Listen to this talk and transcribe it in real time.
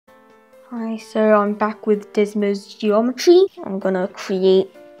Hi, so I'm back with Desmos geometry. I'm gonna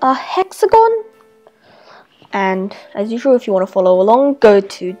create a hexagon, and as usual, if you want to follow along, go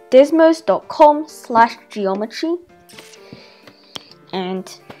to desmos.com/geometry,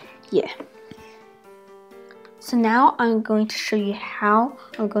 and yeah. So now I'm going to show you how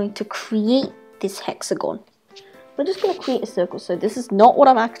I'm going to create this hexagon. We're just going to create a circle. So this is not what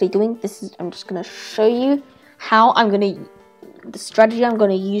I'm actually doing. I'm just going to show you how the strategy I'm going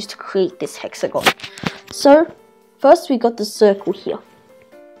to use to create this hexagon. So first we got the circle here.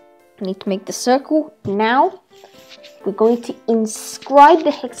 I need to make the circle. Now we're going to inscribe the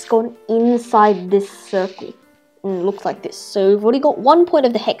hexagon inside this circle. And it looks like this. So we've already got 1 point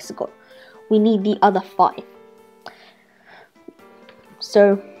of the hexagon. We need the other 5.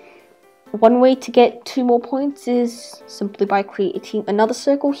 So one way to get 2 more points is simply by creating another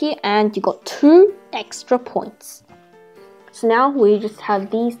circle here, and you got 2 extra points. So now we just have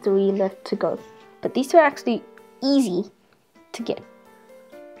these 3 left to go. But these 2 are actually easy to get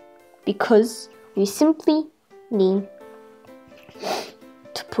because we simply need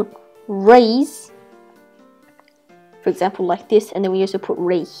to put rays, for example like this, and then we also put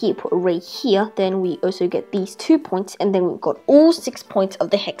ray here, then we also get these 2 points, and then we've got all 6 points of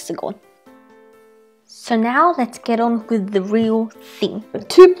the hexagon. So now let's get on with the real thing.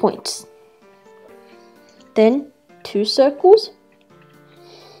 2 points, then 2 circles,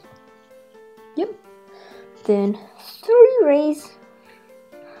 yep, then 3 rays,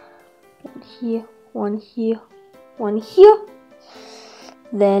 1 here, 1 here, 1 here,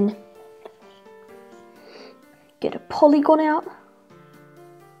 then get a polygon out,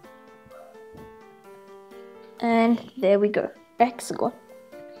 and there we go, hexagon,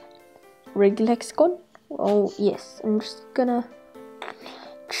 regular hexagon. Oh yes, I'm just gonna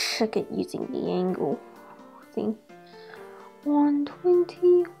check it using the angle thing.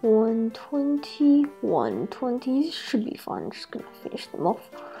 120, 120, 120, should be fine. I'm just gonna finish them off.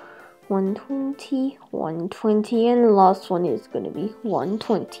 120, 120, and the last one is gonna be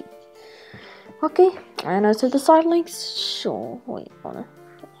 120. Okay, and as for the side lengths, sure, wait, I'm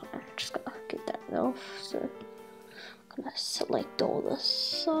just gonna get that off. So I'm gonna select all the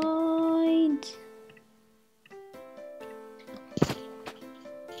sides.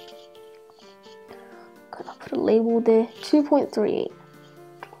 Gonna put a label there, 2.38.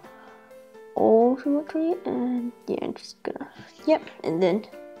 All 2.38, and yeah, I'm just gonna, yep, and then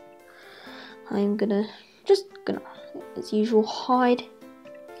I'm just gonna, as usual, hide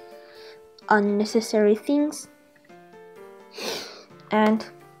unnecessary things, and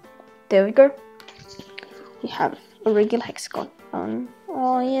there we go. We have a regular hexagon.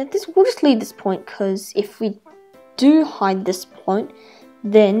 Oh yeah, we'll just leave this point, because if we do hide this point,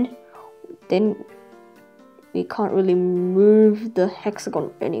 then we can't really move the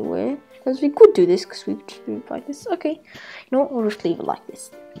hexagon anywhere, because we could do this, because we could do it like this. Okay, you know what, we'll just leave it like this.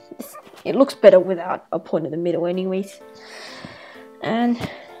 It looks better without a point in the middle anyways. And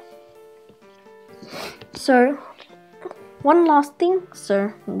so one last thing,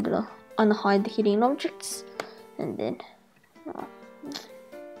 so I'm gonna unhide the hidden objects, and then I'm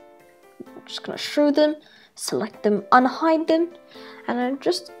just gonna show them, select them, unhide them, and I'm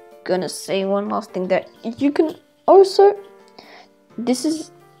just gonna say one last thing, that you can also, we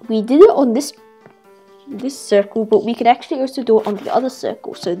did it on this circle, but we could actually also do it on the other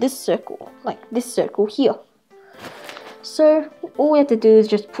circle. So this circle, like this circle here. So all we have to do is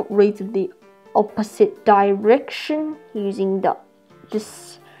just put rays in the opposite direction using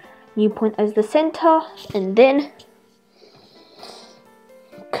this new point as the center, and then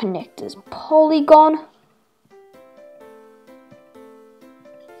connect this polygon.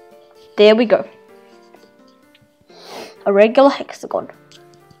 There we go, a regular hexagon.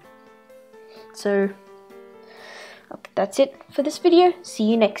 So okay, that's it for this video. See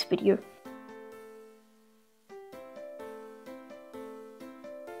you next video.